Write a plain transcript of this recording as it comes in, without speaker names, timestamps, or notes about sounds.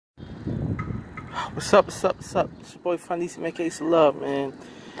What's up, what's up, what's up? It's your boy Finesse, make case of love, man.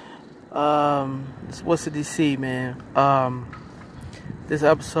 What's the DC, man? This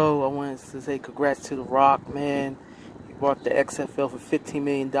episode, I wanted to say congrats to The Rock, man. He bought the XFL for $15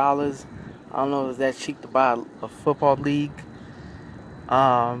 million. I don't know if it's that cheap to buy a football league.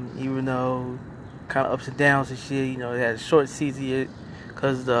 Even though kind of ups and downs this year, you know, they had a short season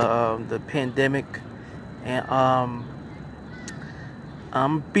because of the pandemic. And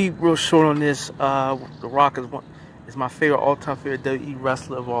I'm be real short on this. The Rock is my favorite all-time favorite WWE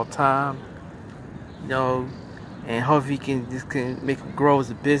wrestler of all time. You know, and hopefully he can make him grow as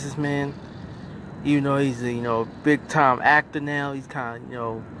a businessman. Even though he's a big-time actor now, he's kind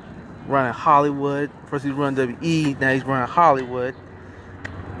of running Hollywood. First he was running WWE, now he's running Hollywood.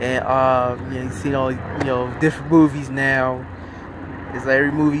 And he's seen all different movies now. It's like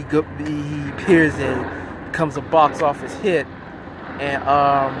every movie he appears in becomes a box office hit. And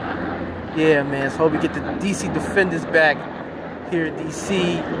yeah, man, so hope we get the DC Defenders back here in DC,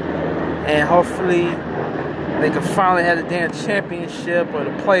 and hopefully they can finally have the damn championship or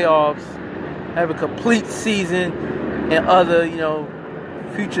the playoffs, have a complete season, and other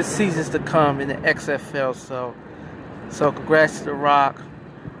future seasons to come in the XFL. So congrats to The Rock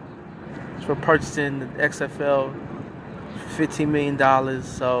for purchasing the XFL for $15 million.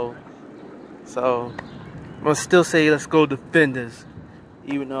 So I'm gonna still say let's go Defenders,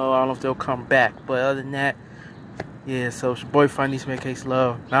 even though I don't know if they'll come back. But other than that, yeah, so it's your boy Finesse, make case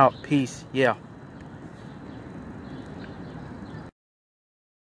love. Out, peace, yeah.